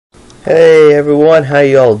Hey everyone, how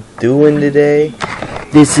y'all doing today?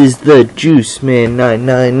 This is the Juice Man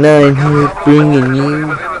 999 here, bringing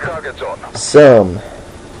you some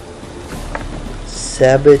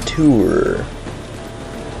Saboteur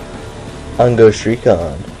on Ghost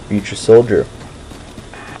Recon Future Soldier,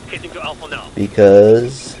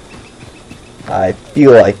 because I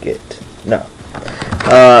feel like it. No.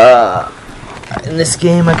 In this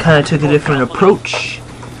game I kind of took a different approach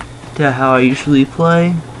to how I usually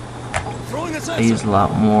play. I use a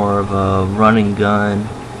lot more of a run and gun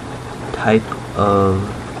type of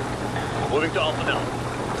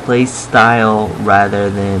play style rather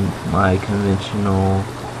than my conventional,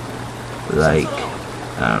 like,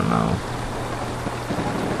 I don't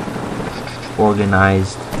know,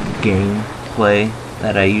 organized gameplay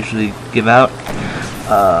that I usually give out.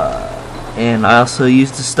 And I also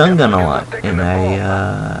used the stun gun a lot, and I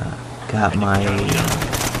got my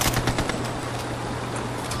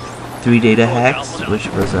 3 data hacks, which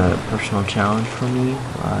was a personal challenge for me,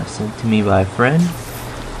 sent to me by a friend,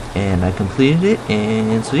 and I completed it.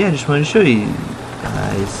 And so yeah, I just wanted to show you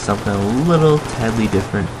guys something a little tadly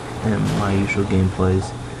different than my usual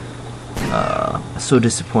gameplays. So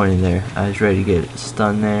disappointing there. I was ready to get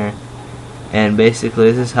stunned there, and basically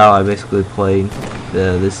this is how I basically played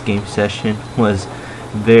this game session. Was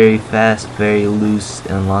very fast, very loose,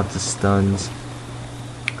 and lots of stuns.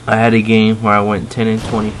 I had a game where I went 10 and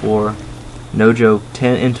 24, no joke,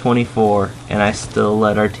 10 and 24, and I still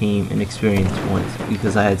led our team in experience points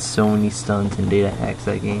because I had so many stuns and data hacks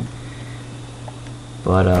that game.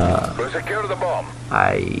 But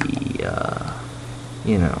I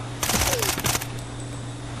you know,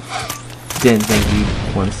 didn't think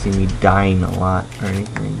you'd want to see me dying a lot or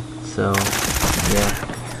anything. So yeah,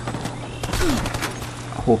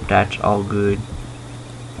 hope that's all good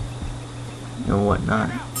and whatnot.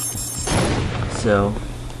 So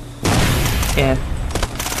yeah,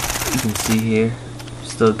 you can see here,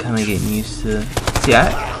 still kind of getting used to. See,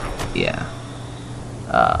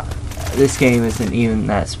 this game isn't even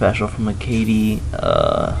that special from a KD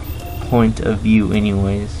point of view,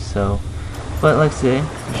 anyways. So, but like I say,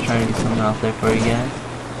 just trying to get something out there for you guys.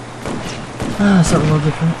 Something a little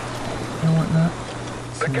different and whatnot.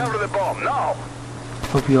 So, recover the bomb now.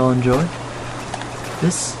 Hope you all enjoy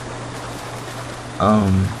this.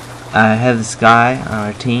 I have this guy on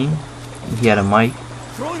our team. He had a mic,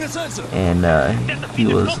 and he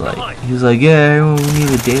was like, yeah, everyone, we need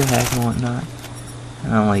a data hack and whatnot.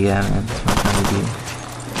 And I'm like, yeah, man, that's what I'm trying to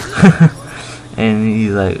do. And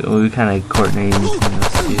he's like, we kind of coordinated between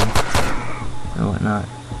us two and whatnot.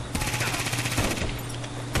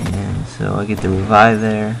 And so I get the revive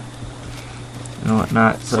there and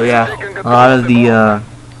whatnot. So yeah, a lot of the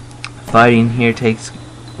fighting here takes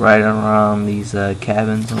right around these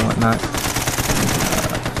cabins and whatnot.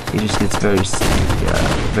 It just gets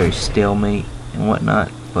very stalemate and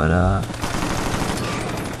whatnot. But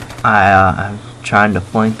I'm trying to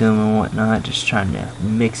flank them and whatnot, just trying to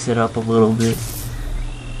mix it up a little bit.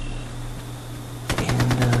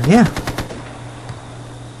 And yeah,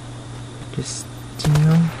 just, you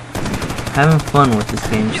know, having fun with this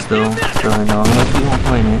game still. So I know I'm gonna keep on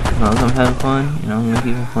playing it. As long as I'm having fun, you know, I'm gonna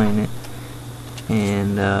keep on playing it.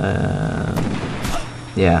 And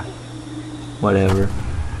yeah, whatever.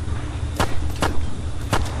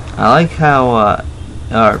 I like how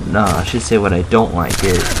or no, I should say what I don't like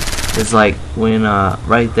is like when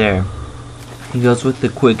right there he goes with the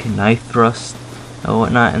quick knife thrust and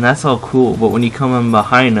whatnot, and that's all cool, but when you come in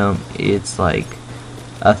behind him, it's like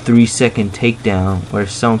a 3-second takedown where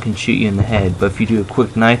someone can shoot you in the head. But if you do a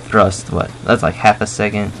quick knife thrust, that's like half a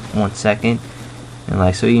second, 1 second. And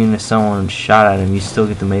like, so even if someone shot at him, you still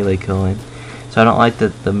get the melee kill in. So I don't like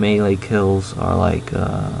that the melee kills are like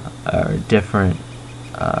are different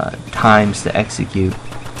times to execute,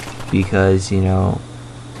 because you know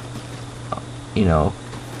you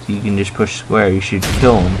can just push square, you should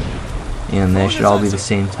kill them, and they should all be the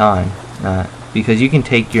same time. Because you can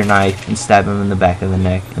take your knife and stab them in the back of the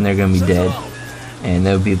neck, and they're gonna be dead, and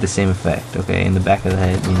that would be the same effect. Okay, in the back of the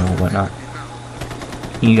head, you know, whatnot.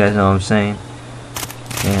 You guys know what I'm saying.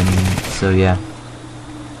 And so yeah,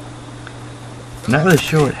 I'm not really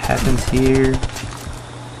sure what happens here.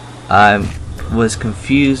 I was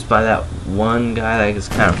confused by that one guy that was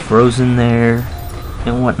kind of frozen there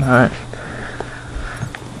and whatnot.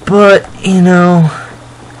 But you know,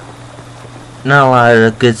 not a lot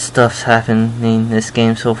of good stuff's happening in this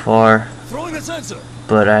game so far.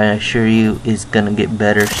 But I assure you, it's gonna get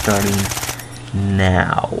better starting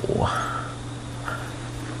now.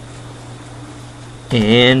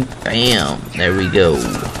 And bam, there we go.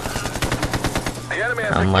 The enemy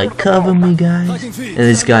I'm like, cover me, guys. And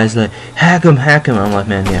this guy's like, hack him, hack him. I'm like,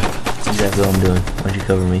 man, yeah, that's exactly what I'm doing. Why don't you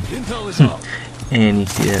cover me? And you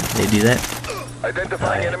see that they do that.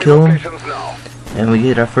 Kill him, and we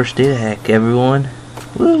get our first data hack, everyone.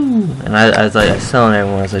 Woo! And I was telling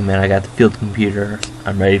everyone, I was like, man, I got the field computer.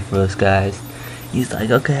 I'm ready for this, guys. He's like,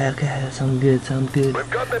 okay, sounds good, sounds good. We've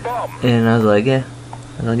got the bomb. And I was like, yeah,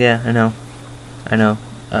 I know.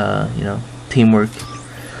 You know, teamwork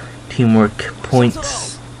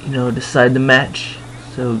points, you know, decide the match.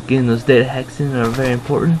 So getting those data hacks in are very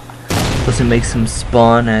important. Plus it makes them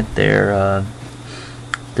spawn at their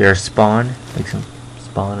spawn. Makes them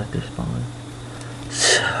spawn at their spawn.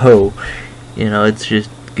 So, you know, it's just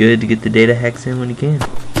good to get the data hacks in when you can.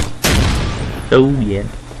 Oh yeah.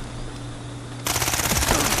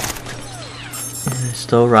 And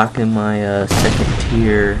still rocking my second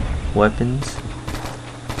tier weapons.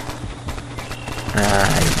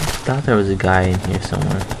 I thought there was a guy in here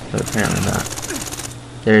somewhere, but apparently not.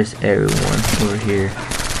 There's everyone over here,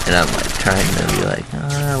 and I'm like trying to be like,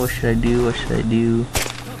 what should I do? What should I do?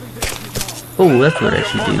 Oh, that's what I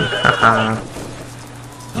should do. Haha.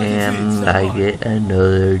 And I get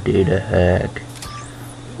another data hack.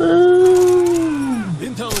 Woo!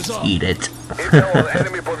 Eat it.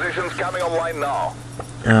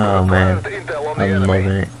 Oh man, I'm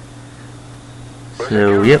loving it.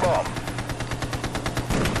 So yep,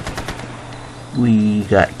 we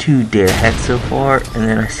got 2 data hacks so far, and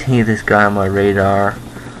then I see this guy on my radar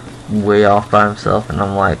way off by himself, and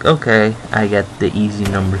I'm like, okay, I got the easy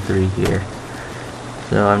number 3 here.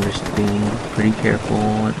 So I'm just being pretty careful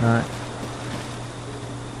and whatnot,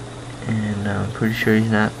 and I'm pretty sure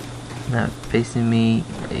he's not facing me.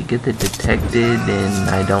 I get the detected, and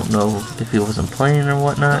I don't know if he wasn't playing or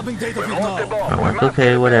whatnot. I'm like,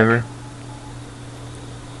 okay, whatever.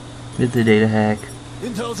 Get the data hack.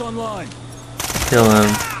 Intel's online. Kill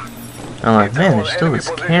him. I'm like, man, there's still this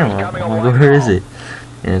camera. I'm like, where is it?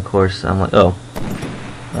 And of course, I'm like, oh,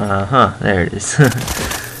 there it is.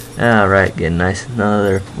 Alright, get nice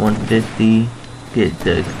another 150. Get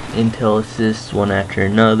the intel assists one after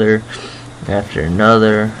another.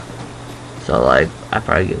 So like, I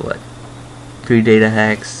probably get what, 3 data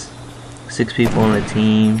hacks, 6 people on the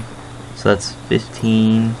team, so that's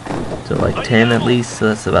 15, so like 10 at least, so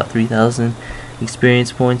that's about 3,000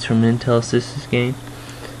 experience points from intel assist this game.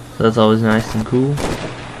 So that's always nice and cool,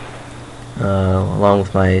 along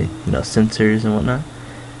with my, you know, sensors and whatnot.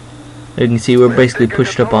 You can see we're basically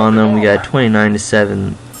pushed up on them. We got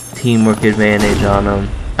 29-7 teamwork advantage on them.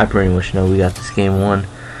 I pretty much know we got this game won.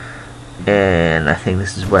 And I think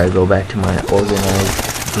this is where I go back to my organized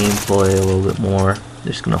gameplay a little bit more.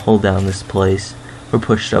 Just gonna hold down this place. We're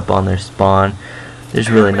pushed up on their spawn.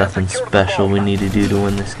 There's really nothing special we need to do to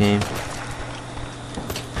win this game.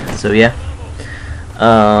 So yeah.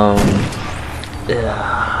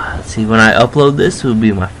 Let's see, when I upload this, it will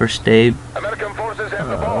be my first day of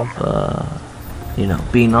you know,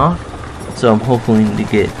 being off. So I'm hoping to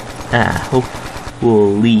get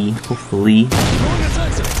hopefully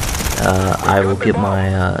I will get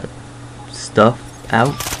my stuff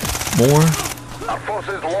out more.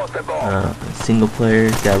 Single player,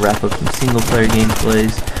 gotta wrap up some single player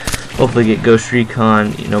gameplays. Hopefully get Ghost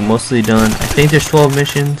Recon, you know, mostly done. I think there's 12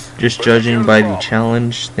 missions, just judging by the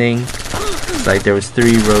challenge thing. It's like there was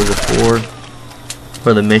 3 rows of 4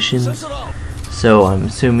 for the missions. So I'm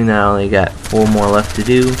assuming that I only got 4 more left to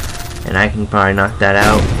do, and I can probably knock that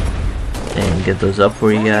out and get those up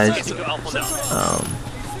for you guys.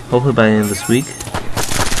 Hopefully by the end of this week. I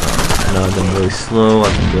know I've been really slow.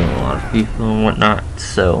 I've been doing a lot of FIFA and whatnot,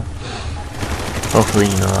 so hopefully,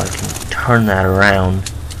 you know, I can turn that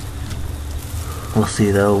around. We'll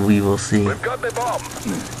see, though. We will see. And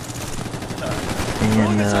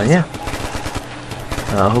yeah.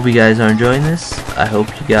 I hope you guys are enjoying this. I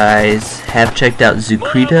hope you guys have checked out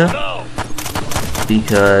Zukrita,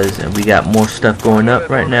 because we got more stuff going up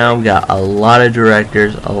right now. We got a lot of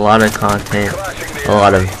directors, a lot of content, a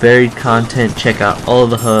lot of varied content. Check out all of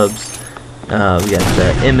the hubs. We got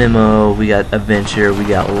the MMO, we got Adventure, we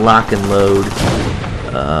got Lock and Load,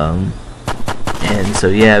 and so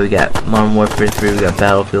yeah, we got Modern Warfare 3, we got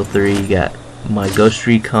Battlefield 3, you got my Ghost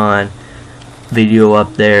Recon video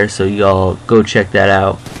up there, so y'all go check that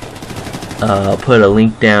out. I'll put a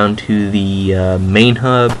link down to the main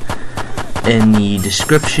hub in the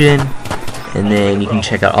description, and then you can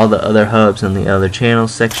check out all the other hubs on the other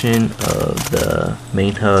channels section of the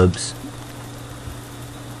main hub's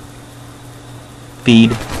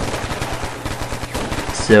feed.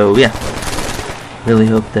 So yeah, really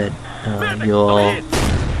hope that you'll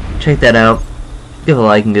check that out. give a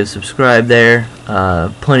like and give a subscribe there.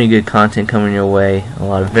 Plenty of good content coming your way, a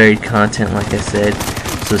lot of varied content like I said,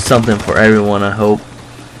 so something for everyone I hope.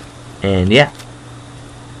 And yeah,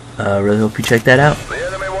 really hope you check that out.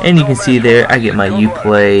 And you can see there I get my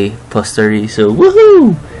Uplay plus 30, so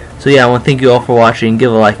woohoo! So yeah, I want to thank you all for watching.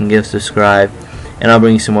 Give a like and give a subscribe, and I'll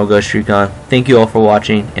bring you some more Ghost Recon. Thank you all for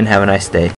watching, and have a nice day.